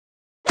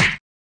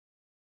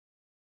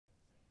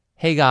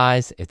Hey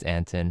guys, it's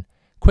Anton.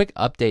 Quick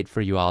update for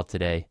you all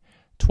today.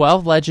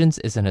 12 Legends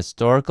is an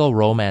historical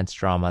romance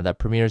drama that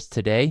premieres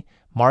today,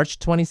 March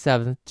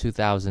 27,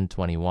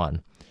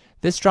 2021.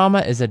 This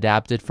drama is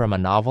adapted from a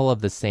novel of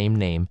the same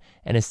name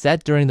and is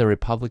set during the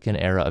Republican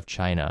era of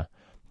China.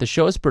 The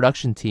show's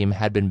production team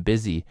had been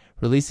busy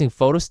releasing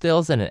photo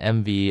stills and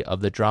an MV of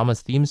the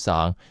drama's theme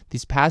song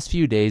these past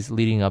few days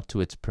leading up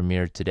to its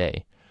premiere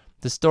today.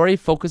 The story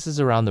focuses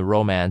around the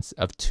romance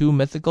of two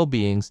mythical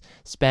beings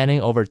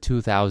spanning over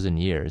 2,000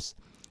 years.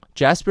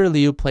 Jasper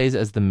Liu plays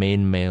as the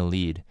main male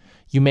lead.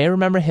 You may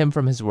remember him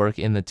from his work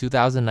in the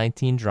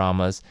 2019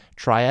 dramas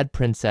Triad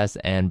Princess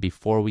and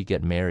Before We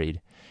Get Married.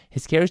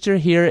 His character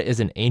here is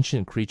an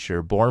ancient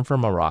creature born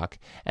from a rock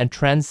and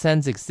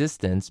transcends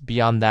existence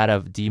beyond that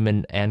of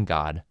demon and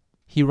god.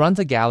 He runs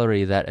a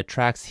gallery that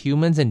attracts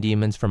humans and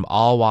demons from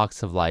all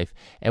walks of life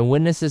and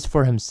witnesses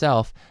for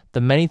himself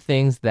the many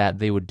things that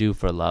they would do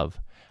for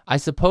love. I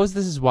suppose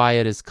this is why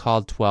it is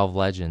called 12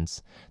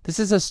 Legends. This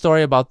is a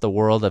story about the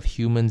world of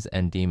humans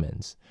and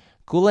demons.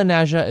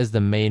 Gulinazha is the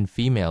main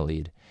female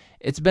lead.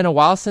 It's been a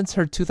while since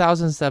her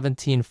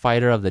 2017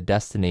 Fighter of the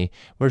Destiny,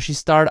 where she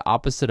starred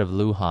opposite of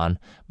Lu Han,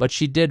 but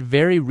she did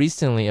very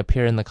recently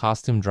appear in the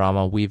costume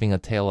drama Weaving a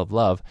Tale of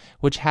Love,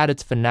 which had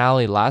its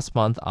finale last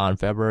month on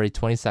February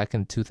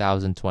 22,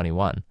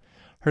 2021.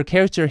 Her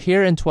character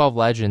here in 12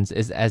 Legends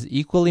is as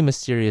equally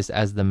mysterious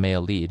as the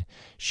male lead.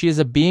 She is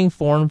a being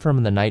formed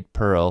from the Night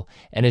Pearl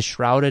and is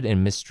shrouded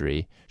in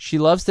mystery. She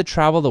loves to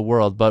travel the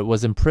world but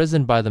was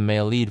imprisoned by the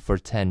male lead for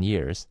 10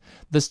 years.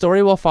 The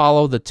story will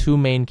follow the two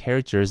main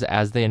characters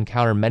as they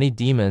encounter many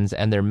demons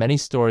and their many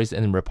stories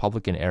in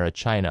Republican era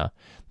China.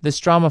 This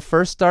drama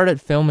first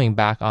started filming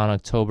back on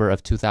October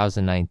of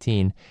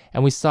 2019,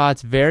 and we saw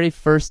its very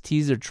first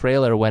teaser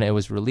trailer when it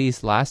was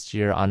released last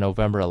year on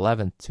November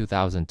 11,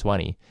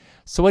 2020.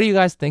 So what do you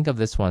guys think of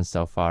this one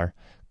so far?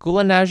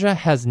 Gulinazha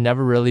has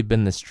never really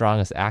been the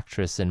strongest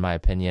actress in my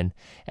opinion,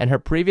 and her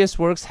previous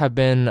works have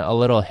been a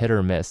little hit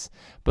or miss.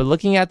 But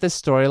looking at this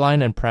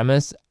storyline and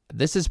premise,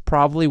 this is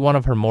probably one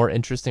of her more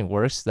interesting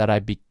works that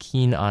I'd be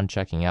keen on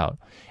checking out.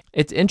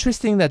 It's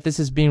interesting that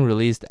this is being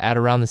released at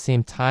around the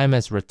same time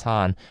as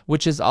Rattan,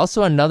 which is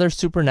also another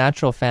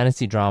supernatural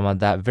fantasy drama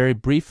that very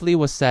briefly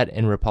was set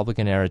in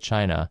Republican era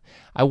China.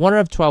 I wonder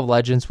if 12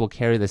 Legends will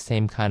carry the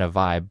same kind of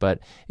vibe,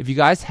 but if you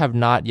guys have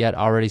not yet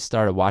already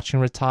started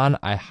watching Rattan,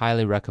 I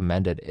highly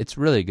recommend it. It's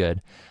really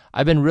good.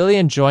 I've been really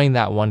enjoying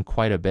that one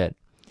quite a bit.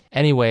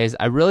 Anyways,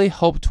 I really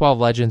hope 12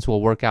 Legends will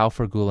work out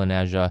for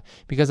Gulinazha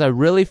because I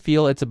really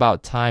feel it's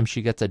about time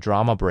she gets a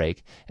drama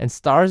break and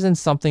stars in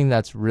something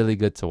that's really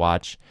good to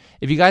watch.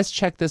 If you guys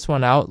check this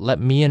one out,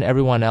 let me and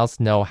everyone else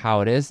know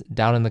how it is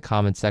down in the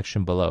comment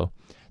section below.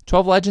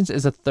 12 Legends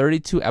is a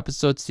 32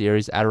 episode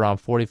series at around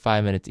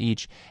 45 minutes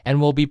each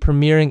and will be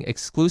premiering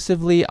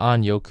exclusively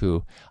on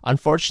Youku.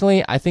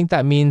 Unfortunately, I think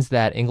that means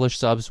that English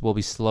subs will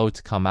be slow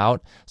to come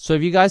out, so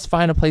if you guys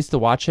find a place to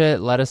watch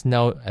it, let us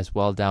know as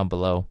well down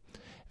below.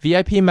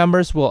 VIP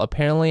members will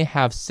apparently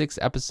have 6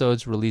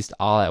 episodes released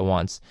all at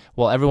once,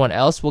 while everyone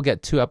else will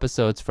get 2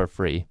 episodes for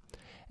free.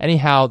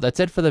 Anyhow, that's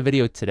it for the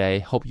video today.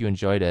 Hope you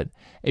enjoyed it.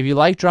 If you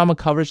like drama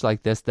coverage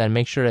like this, then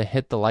make sure to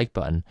hit the like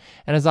button.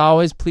 And as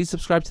always, please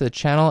subscribe to the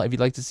channel if you'd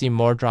like to see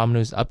more drama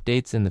news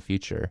updates in the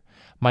future.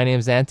 My name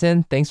is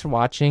Anton. Thanks for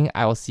watching.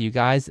 I will see you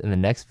guys in the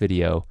next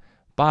video.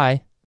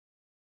 Bye.